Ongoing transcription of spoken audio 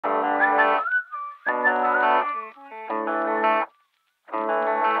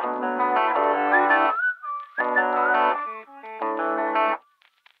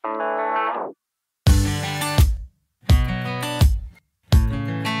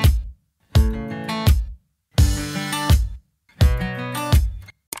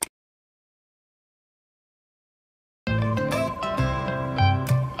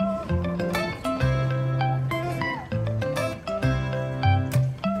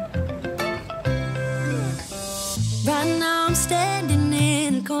I'm standing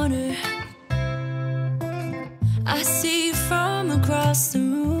in a corner. I see you from across the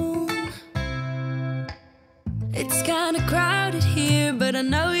room. It's kinda crowded here, but I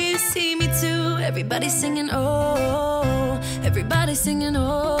know you see me too. Everybody's singing, oh, everybody's singing,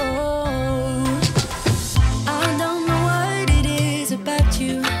 oh. I don't know what it is about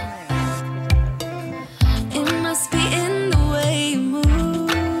you. It must be in the way you move.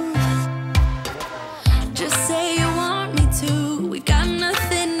 Just say you want me to. We got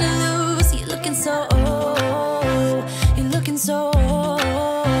nothing to lose. You're looking so old. You're looking so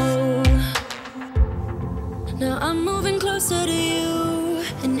old. Now I'm moving closer to you,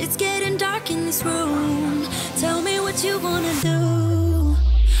 and it's getting dark in this room. Tell me what you wanna do.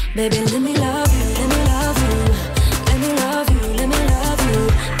 Baby, let me love you, let me love you. Let me love you, let me love you.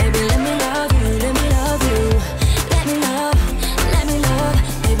 Baby, let me love you, let me love you. Let me love,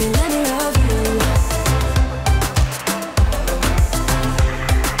 baby, let me love you.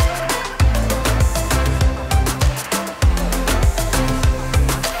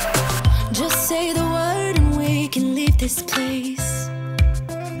 Just say the word and we can leave this place.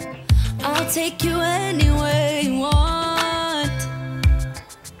 I'll take you anywhere you want.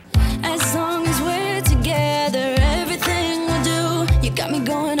 As long as we're together, everything we'll do. You got me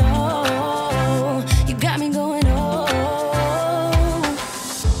going, oh, you got me going, oh.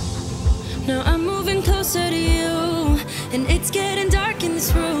 Now I'm moving closer to you, and it's getting dark in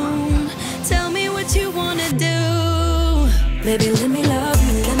this room. Tell me what you wanna do. Baby, let me love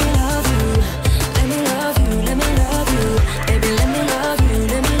you, let me love you. Let me love you, let me love you. Baby, let me love you,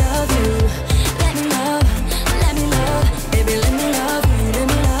 let me love you. Let me love, baby, let me love you, let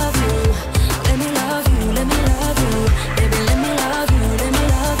me love you. Let me love you, let me love you. Baby, let me love you, let me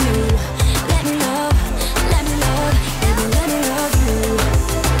love you. Let me love, baby, let me love you.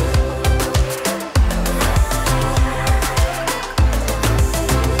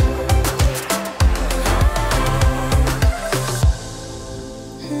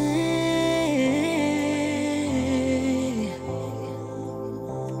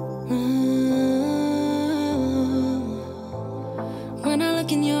 When I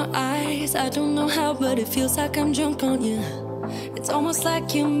look in your eyes, I don't know how, but it feels like I'm drunk on you. It's almost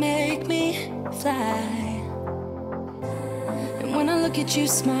like you make me fly. And when I look at you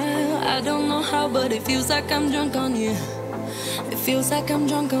smile, I don't know how, but it feels like I'm drunk on you. It feels like I'm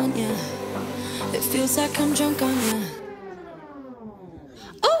drunk on you. It feels like I'm drunk on you.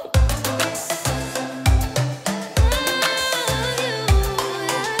 Oh!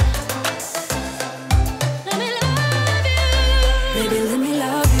 Let me love you. Baby, let me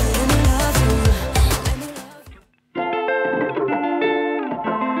love you, let me love you. Let me love you.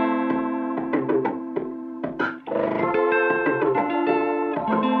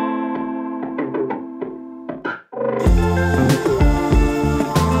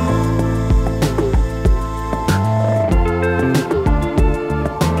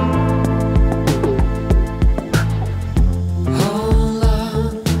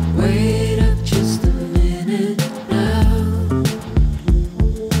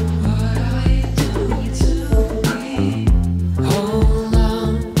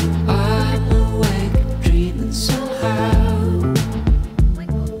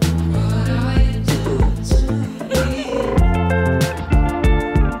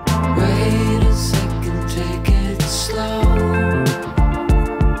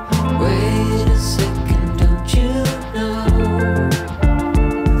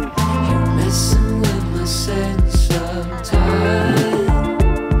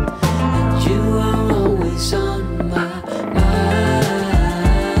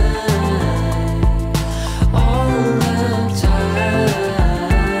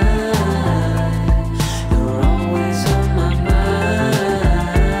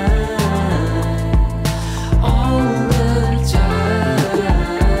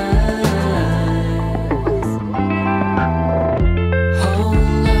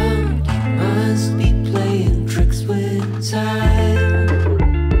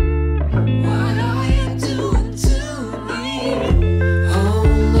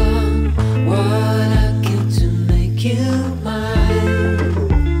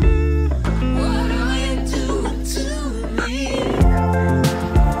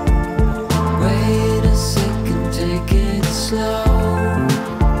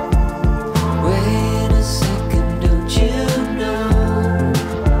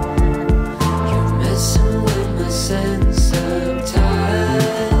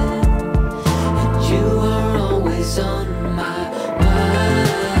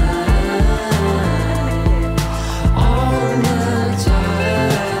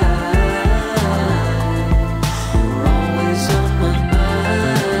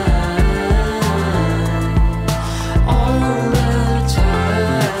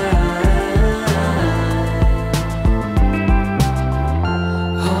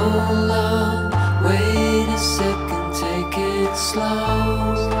 Hold on, wait a second, take it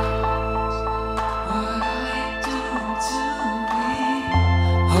slow. What are you doing to me?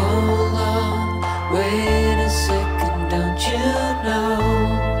 Hold on, wait a second, don't you know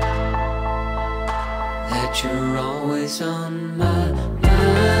that you're always on my mind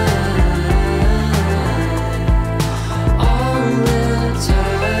all the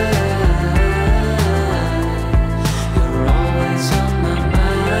time. You're always on my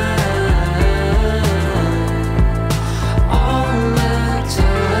mind all the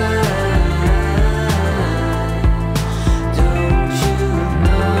time. Don't you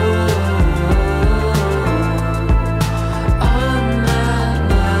know on my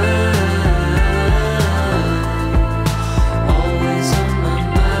mind, always on my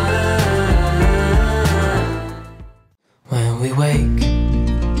mind. When we wake,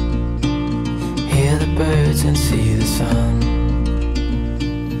 hear the birds and see the sun.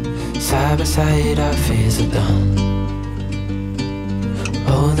 Side by side our fears are done.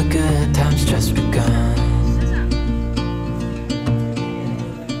 Oh, the good times just begun.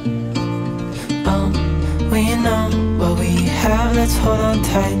 Oh, we know what we have, let's hold on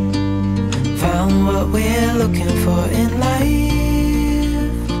tight. Found what we're looking for in life.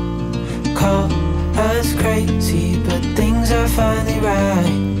 Call us crazy, but things are finally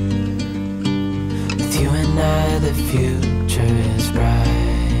right. With you and I, the future is bright.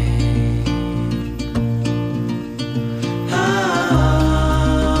 Oh,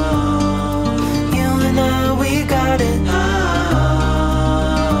 you and I, we got it. Oh,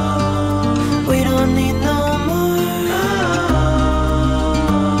 we don't need no more. Oh,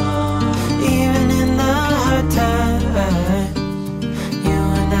 even in the hard times, you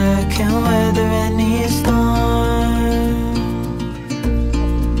and I can weather any storm.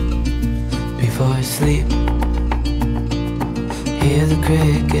 Before I sleep, hear the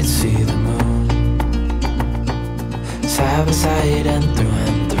crickets, see the moon. Side by side and through.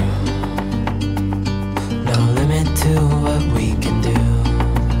 No limit to what we can do.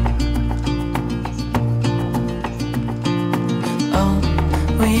 Oh,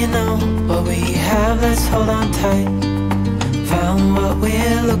 we know what we have, let's hold on tight. Found what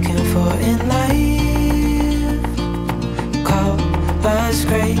we're looking for in life. Call us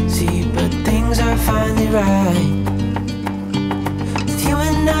crazy, but things are finally right. With you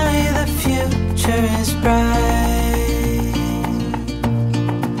and I, the future is bright.